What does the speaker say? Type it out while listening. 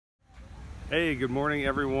Hey, good morning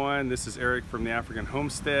everyone. This is Eric from the African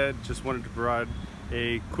Homestead. Just wanted to provide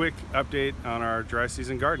a quick update on our dry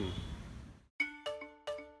season garden.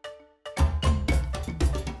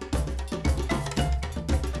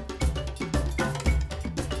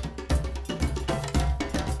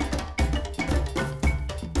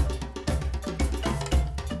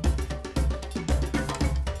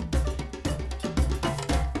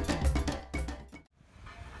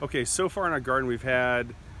 Okay, so far in our garden we've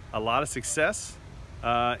had a lot of success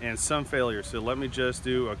and some failures. So let me just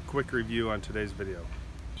do a quick review on today's video.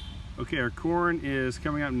 Okay, our corn is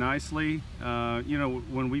coming up nicely. You know,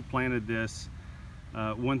 when we planted this,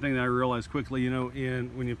 one thing that I realized quickly,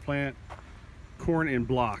 when you plant corn in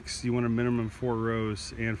blocks, you want a minimum 4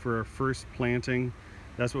 rows. And for our first planting,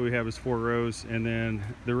 that's what we have is 4 rows. And then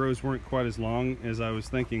the rows weren't quite as long as I was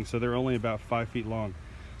thinking. So they're only about 5 feet long.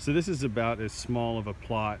 So this is about as small of a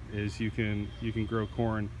plot as you can grow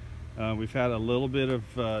corn. We've had a little bit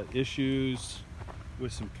of issues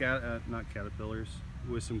with some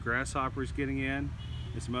with some grasshoppers getting in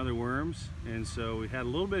and some other worms, and so we had a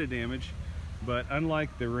little bit of damage. But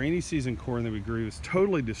unlike the rainy season corn that we grew was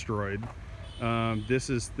totally destroyed, this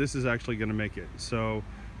is actually going to make it. So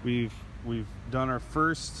we've done our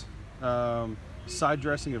first side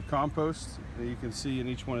dressing of compost that you can see in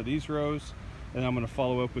each one of these rows, and I'm going to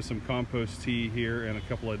follow up with some compost tea here in a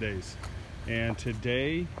couple of days. And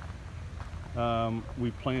today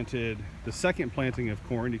we planted the second planting of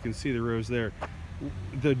corn. You can see the rows there.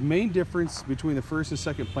 The main difference between the first and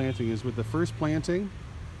second planting is with the first planting,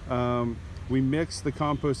 we mixed the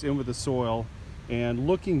compost in with the soil, and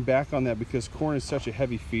looking back on that, because corn is such a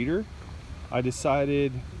heavy feeder, I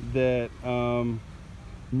decided that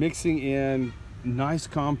mixing in nice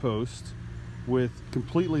compost with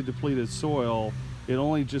completely depleted soil, it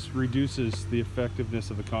only just reduces the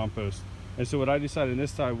effectiveness of the compost. And so what I decided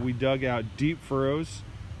this time, we dug out deep furrows,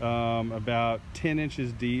 about 10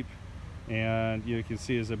 inches deep, and you can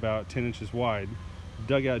see is about 10 inches wide.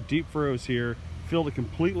 Dug out deep furrows here, filled it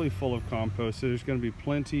completely full of compost, so there's going to be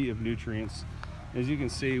plenty of nutrients. As you can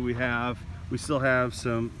see, we still have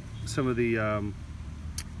some of the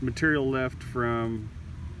material left from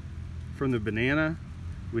the banana.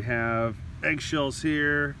 We have eggshells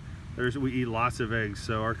here. We eat lots of eggs,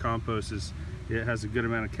 so our compost it has a good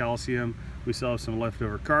amount of calcium. We still have some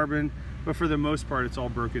leftover carbon, but for the most part it's all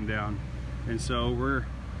broken down. And so we're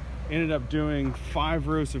ended up doing 5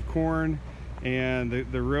 rows of corn, and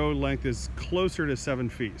the row length is closer to 7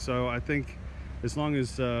 feet. So I think as long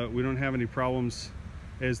as we don't have any problems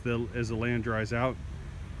as the land dries out,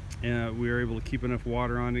 we are able to keep enough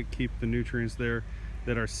water on it, keep the nutrients there,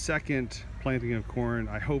 that our second planting of corn,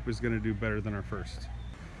 I hope, is going to do better than our first.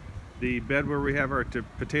 The bed where we have our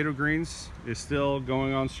potato greens is still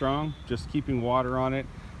going on strong, just keeping water on it.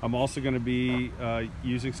 I'm also going to be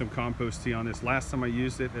using some compost tea on this. Last time I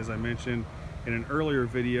used it, as I mentioned in an earlier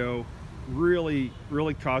video, really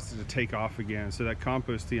caused it to take off again. So that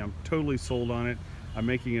compost tea, I'm totally sold on it. I'm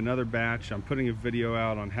making another batch. I'm putting a video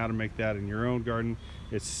out on how to make that in your own garden.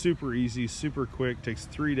 It's super easy, super quick, takes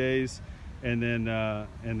 3 days, and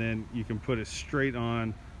then you can put it straight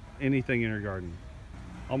on anything in your garden.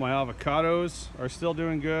 All my avocados are still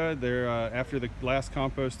doing good. They're after the last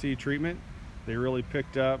compost tea treatment, they really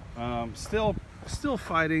picked up. Still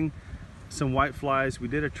fighting some white flies. We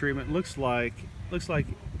did a treatment. Looks like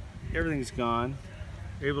everything's gone.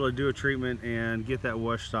 Able to do a treatment and get that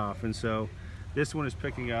washed off. And so this one is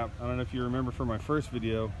picking up. I don't know if you remember from my first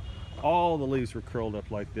video, all the leaves were curled up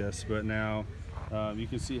like this, but now you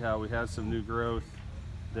can see how we had some new growth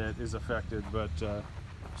that is affected. But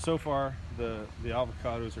so far the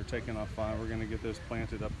avocados are taking off fine. We're going to get those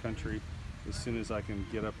planted up country as soon as I can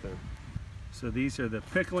get up there. So these are the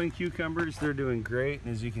pickling cucumbers. They're doing great,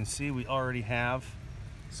 and as you can see, we already have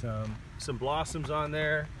some blossoms on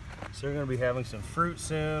there, so we're going to be having some fruit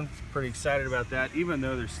soon. Pretty excited about that, even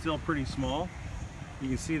though they're still pretty small. You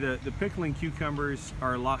can see the pickling cucumbers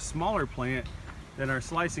are a lot smaller plant than our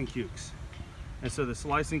slicing cukes, and so the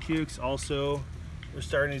slicing cukes also, we're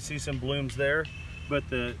starting to see some blooms there. But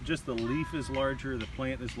just the leaf is larger, the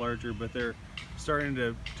plant is larger, but they're starting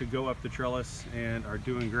to go up the trellis and are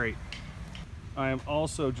doing great. I am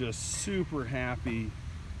also just super happy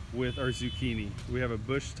with our zucchini. We have a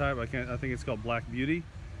bush type, I think it's called Black Beauty,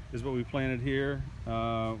 is what we planted here.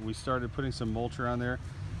 We started putting some mulch around there.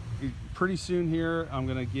 Pretty soon here, I'm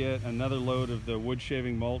gonna get another load of the wood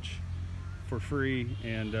shaving mulch for free,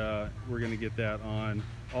 and we're gonna get that on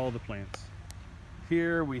all the plants.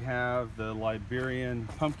 Here we have the Liberian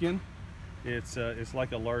pumpkin. It's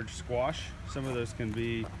like a large squash. Some of those can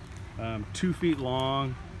be 2 feet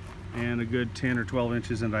long, and a good 10 or 12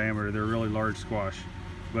 inches in diameter. They're a really large squash,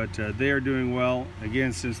 but they are doing well.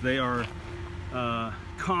 Again, since they are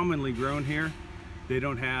commonly grown here, they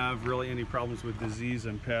don't have really any problems with disease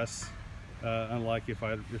and pests, unlike if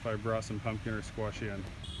I brought some pumpkin or squash in.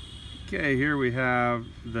 Okay, here we have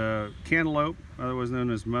the cantaloupe, otherwise known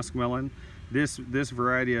as muskmelon. This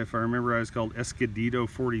variety, if I remember right, is called Escondido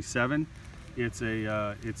 47. It's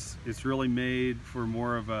really made for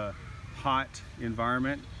more of a hot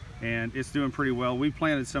environment, and it's doing pretty well. We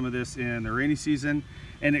planted some of this in the rainy season,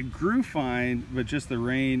 and it grew fine, but just the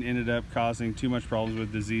rain ended up causing too much problems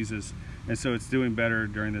with diseases, and so it's doing better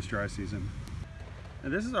during this dry season.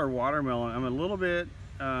 And this is our watermelon. I'm a little bit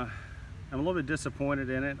disappointed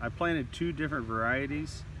in it. I planted 2 different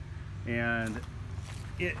varieties, and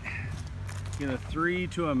it, 3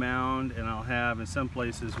 to a mound, and I'll have in some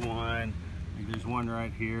places 1. There's one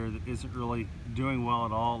right here that isn't really doing well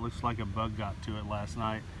at all. It looks like a bug got to it last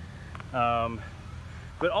night.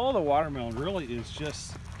 But all the watermelon really is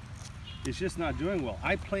just not doing well.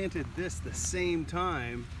 I planted this the same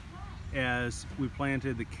time as we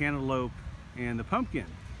planted the cantaloupe and the pumpkin.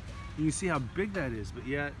 You can see how big that is, but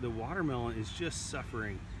yet the watermelon is just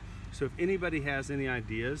suffering. So if anybody has any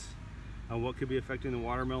ideas on what could be affecting the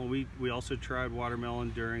watermelon, we also tried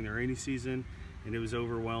watermelon during the rainy season, and it was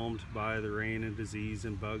overwhelmed by the rain and disease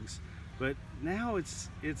and bugs. But now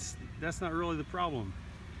that's not really the problem.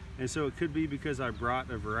 And so it could be because I brought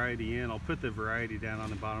a variety in. I'll put the variety down on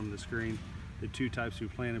the bottom of the screen, the 2 types we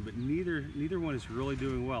planted, but neither one is really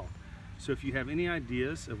doing well. So if you have any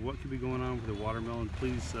ideas of what could be going on with the watermelon,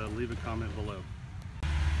 please leave a comment below.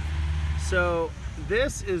 So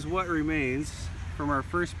this is what remains from our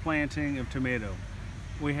first planting of tomato.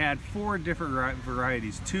 We had 4 different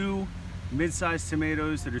varieties, 2 mid-sized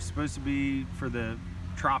tomatoes that are supposed to be for the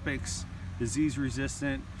tropics, disease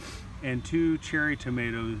resistant, and 2 cherry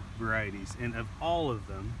tomato varieties. And of all of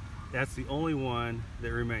them, that's the only one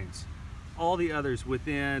that remains. All the others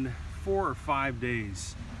within 4 or 5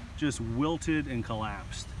 days just wilted and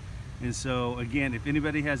collapsed. And so again, if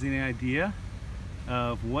anybody has any idea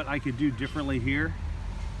of what I could do differently here,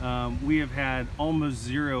 we have had almost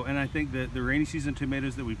 0, and I think that the rainy season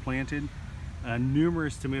tomatoes that we planted,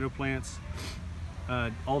 numerous tomato plants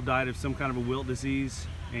all died of some kind of a wilt disease,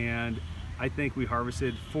 and I think we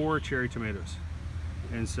harvested 4 cherry tomatoes.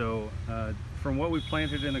 And so from what we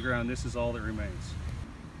planted in the ground, this is all that remains.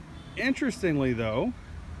 Interestingly though,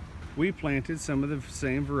 we planted some of the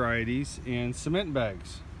same varieties in cement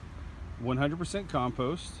bags, 100%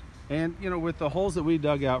 compost. And with the holes that we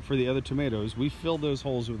dug out for the other tomatoes, we filled those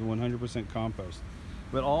holes with 100% compost.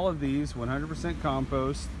 But all of these 100%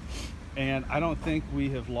 compost, and I don't think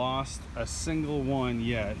we have lost a single one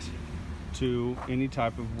yet to any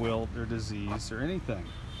type of wilt or disease or anything.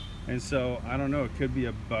 And so I don't know, it could be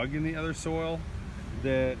a bug in the other soil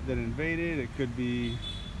that invaded. It could be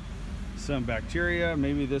some bacteria.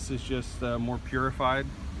 Maybe this is just more purified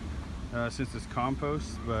since it's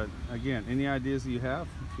compost. But again, any ideas that you have,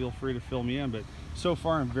 feel free to fill me in. But so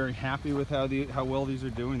far I'm very happy with how well these are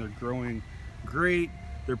doing. They're growing great.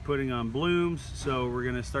 They're putting on blooms, so we're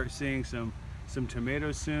going to start seeing some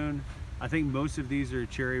tomatoes soon. I think most of these are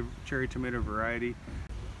cherry tomato variety.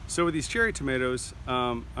 So with these cherry tomatoes,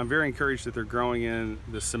 I'm very encouraged that they're growing in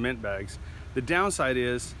the cement bags. The downside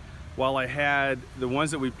is, while I had the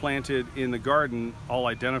ones that we planted in the garden all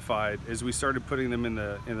identified, as we started putting them in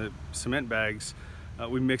the cement bags,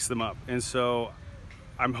 we mixed them up. And so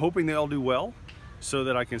I'm hoping they all do well, so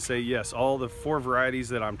that I can say, yes, all the 4 varieties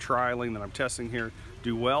that I'm trialing, that I'm testing here,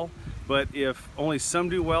 do well. But if only some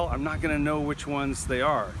do well, I'm not gonna know which ones they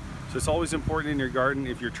are. So it's always important in your garden,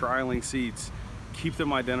 if you're trialing seeds, keep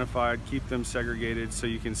them identified, keep them segregated, so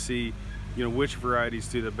you can see which varieties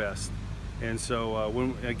do the best. And so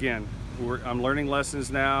I'm learning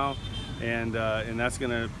lessons now, and that's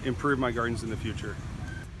gonna improve my gardens in the future.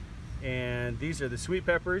 And these are the sweet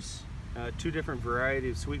peppers, 2 different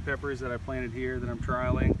varieties of sweet peppers that I planted here that I'm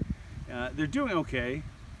trialing. They're doing okay.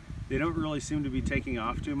 They don't really seem to be taking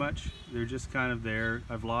off too much. They're just kind of there.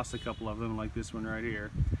 I've lost a couple of them, like this one right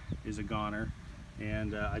here is a goner.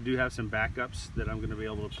 And I do have some backups that I'm going to be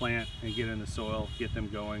able to plant and get in the soil, get them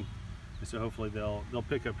going. And so hopefully they'll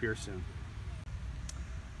pick up here soon.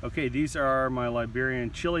 Okay, these are my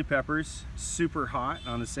Liberian chili peppers, super hot,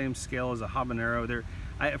 on the same scale as a habanero.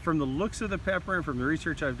 From the looks of the pepper and from the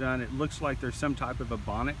research I've done, it looks like there's some type of a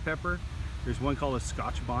bonnet pepper. There's one called a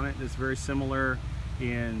Scotch bonnet that's very similar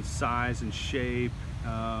in size and shape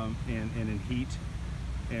and in heat.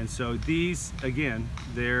 And so these, again,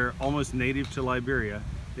 they're almost native to Liberia.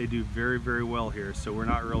 They do very, very well here. So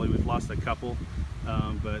we've lost a couple,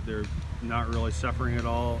 but they're not really suffering at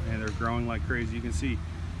all, and they're growing like crazy. You can see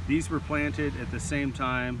these were planted at the same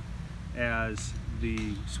time as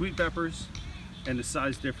the sweet peppers, and the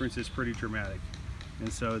size difference is pretty dramatic.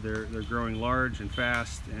 And so they're growing large and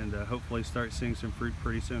fast, and hopefully start seeing some fruit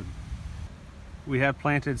pretty soon. We have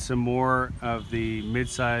planted some more of the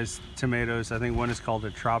mid-sized tomatoes. I think one is called a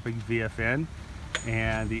Tropic VFN,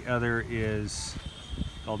 and the other is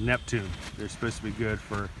called Neptune. They're supposed to be good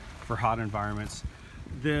for hot environments.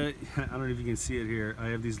 I don't know if you can see it here. I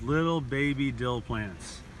have these little baby dill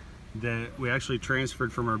plants that we actually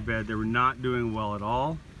transferred from our bed. They were not doing well at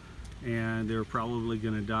all, and they were probably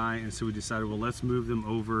going to die, and so we decided, well, let's move them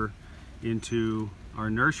over into our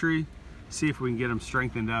nursery, see if we can get them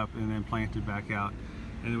strengthened up and then planted back out.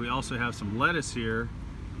 And then we also have some lettuce here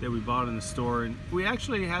that we bought in the store, and we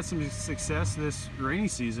actually had some success this rainy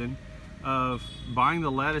season of buying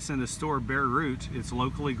the lettuce in the store bare root. It's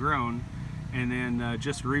locally grown, and then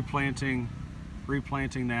just replanting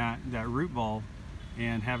that root ball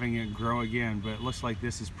and having it grow again. But it looks like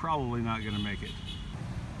this is probably not going to make it.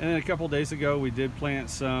 And then a couple days ago we did plant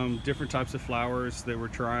some different types of flowers that we're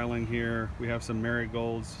trialing here. We have some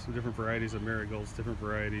marigolds, some different varieties of marigolds, different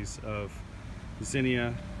varieties of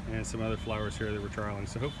zinnia, and some other flowers here that we're trialing.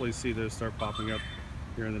 So hopefully see those start popping up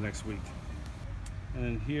here in the next week. And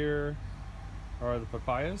then here are the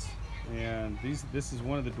papayas, and this is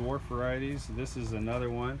one of the dwarf varieties. This is another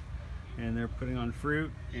one, and they're putting on fruit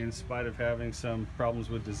in spite of having some problems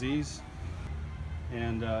with disease.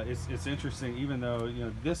 And it's interesting, even though, you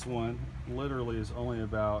know, this one literally is only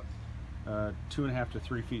about 2.5 to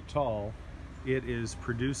 3 feet tall, it is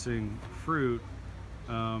producing fruit.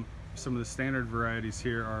 Some of the standard varieties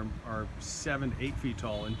here are 7 to 8 feet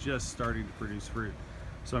tall and just starting to produce fruit.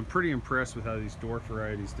 So I'm pretty impressed with how these dwarf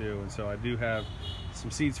varieties do. And so I do have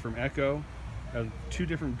some seeds from Echo of 2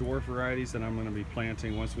 different dwarf varieties that I'm going to be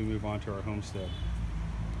planting once we move on to our homestead.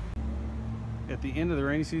 At the end of the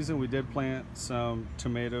rainy season, we did plant some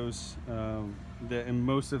tomatoes, and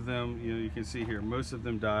most of them, you know, you can see here, most of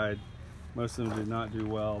them died. Most of them did not do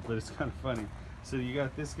well, but it's kind of funny. So you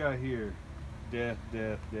got this guy here, death,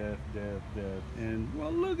 death, death, death, death, and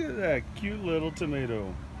well, look at that cute little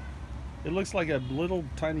tomato. It looks like a little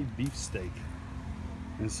tiny beef steak,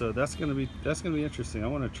 and so that's gonna be interesting. I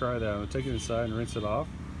want to try that. I'm gonna take it inside and rinse it off,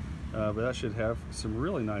 but that should have some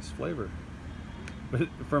really nice flavor. But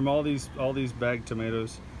from all these bagged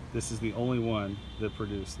tomatoes, this is the only one that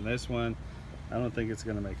produced, and this one, I don't think it's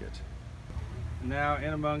gonna make it. Now,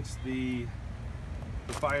 in amongst the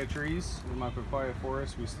papaya trees in my papaya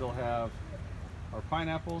forest, we still have our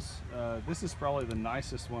pineapples. This is probably the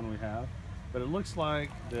nicest one we have, but it looks like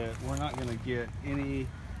that we're not going to get any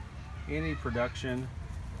production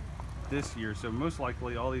this year. So most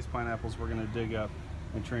likely all these pineapples we're going to dig up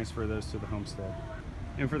and transfer those to the homestead.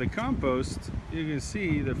 And for the compost, you can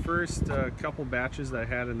see the first couple batches that I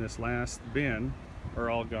had in this last bin are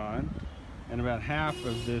all gone, and about half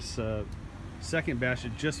of this second batch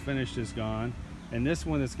that just finished is gone, and this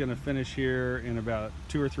one that's going to finish here in about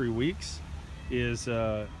 2 or 3 weeks is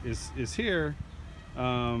here,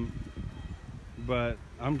 but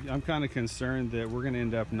I'm kind of concerned that we're going to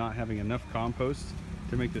end up not having enough compost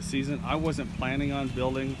to make the season. I wasn't planning on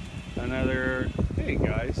building another. Hey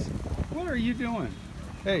guys, what are you doing?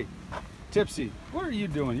 Hey, Tipsy, what are you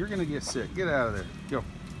doing? You're going to get sick. Get out of there. Go.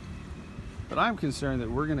 But I'm concerned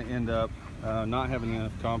that we're going to end up not having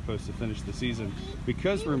enough compost to finish the season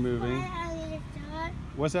because we're moving.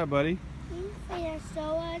 What's that, buddy? A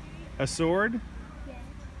sword. A sword? Yes.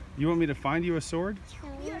 You want me to find you a sword?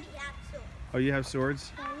 We already have swords. Oh, you have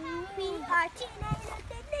swords? We are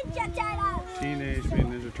Teenage Ninja Turtles. Teenage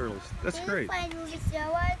Mutant Ninja Turtles. That's great. Find Ruby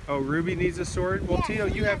sword. Oh, Ruby needs a sword? Well, Yeah, Tio,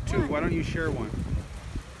 you have 2. one. Why don't you share one?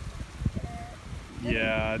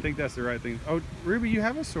 Yeah, I think that's the right thing. Oh, Ruby, you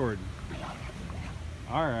have a sword.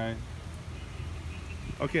 All right.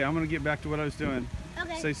 Okay, I'm going to get back to what I was doing.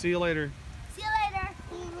 Okay. Say see you later. See you later.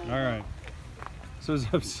 All right. So as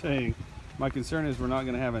I was saying, my concern is we're not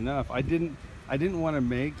going to have enough. I didn't want to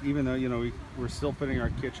make, even though, you know, we're still putting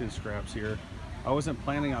our kitchen scraps here, I wasn't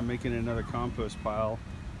planning on making another compost pile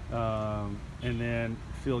and then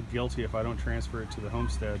feel guilty if I don't transfer it to the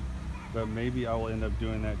homestead. But maybe I will end up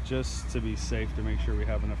doing that just to be safe, to make sure we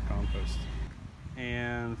have enough compost.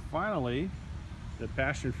 And finally, the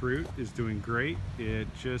passion fruit is doing great. It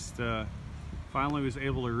just finally was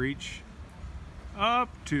able to reach up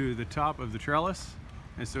to the top of the trellis,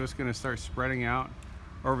 and so it's going to start spreading out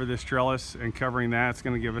over this trellis and covering that. It's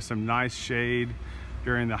going to give us some nice shade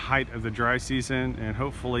during the height of the dry season, and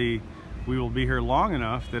hopefully we will be here long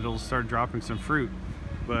enough that it'll start dropping some fruit.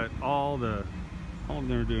 But all the All of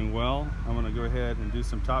them are doing well. I'm going to go ahead and do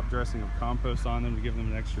some top dressing of compost on them to give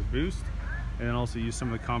them an extra boost, and then also use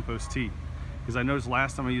some of the compost tea, because I noticed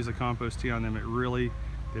last time I used the compost tea on them,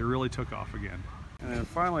 they really took off again. And then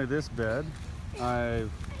finally, this bed,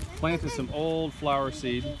 I've planted some old flower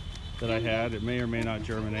seed that I had. It may or may not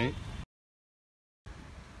germinate.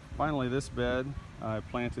 Finally, this bed, I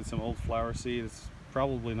planted some old flower seed. It's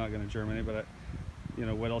probably not going to germinate, but you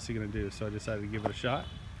know, what else are you going to do? So I decided to give it a shot.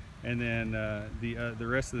 And then the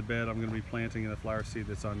rest of the bed I'm going to be planting in the flower seed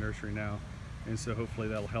that's on nursery now. And so hopefully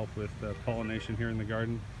that'll help with pollination here in the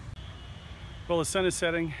garden. Well, the sun is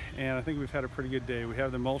setting, and I think we've had a pretty good day. We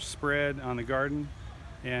have the mulch spread on the garden,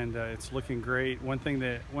 and it's looking great. One thing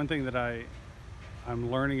that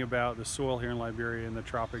I'm learning about the soil here in Liberia in the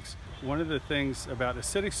tropics, one of the things about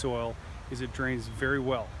acidic soil is it drains very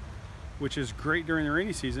well, which is great during the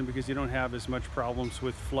rainy season because you don't have as much problems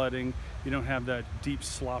with flooding. You don't have that deep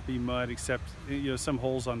sloppy mud, except, you know, some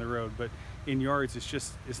holes on the road. But in yards,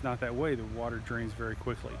 it's not that way. The water drains very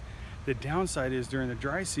quickly. The downside is during the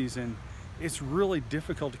dry season, it's really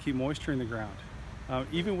difficult to keep moisture in the ground.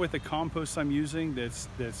 Even with the compost I'm using that's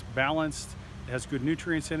balanced, has good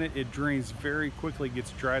nutrients in it, it drains very quickly,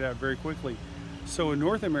 gets dried out very quickly. So in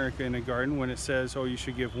North America in a garden, when it says, oh, you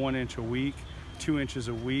should give 1 inch a week, 2 inches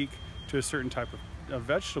a week to a certain type of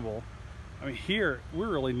vegetable, I mean, here we're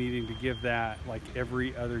really needing to give that like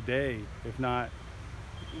every other day, if not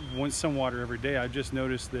some water every day. I've just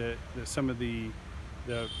noticed that some of the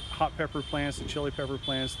hot pepper plants, the chili pepper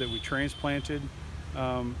plants that we transplanted,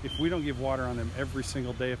 if we don't give water on them every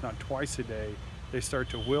single day, if not twice a day, they start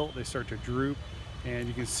to wilt, they start to droop, and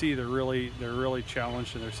you can see they're really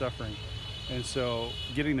challenged and they're suffering. And so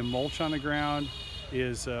getting the mulch on the ground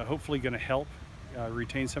is hopefully going to help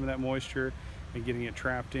retain some of that moisture and getting it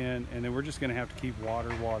trapped in, and then we're just going to have to keep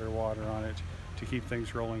water on it to keep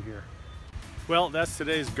things rolling here. Well, that's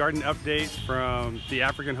today's garden update from the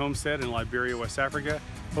African Homestead in Liberia, West Africa.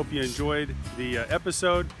 Hope you enjoyed the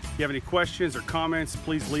episode. If you have any questions or comments,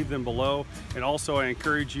 please leave them below. And also, I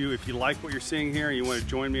encourage you, if you like what you're seeing here and you want to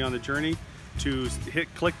join me on the journey, to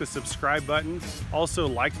click the subscribe button. Also,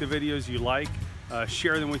 like the videos you like,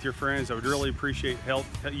 share them with your friends. I would really appreciate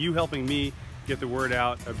you helping me get the word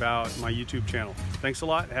out about my YouTube channel. Thanks a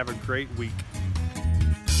lot. Have a great week.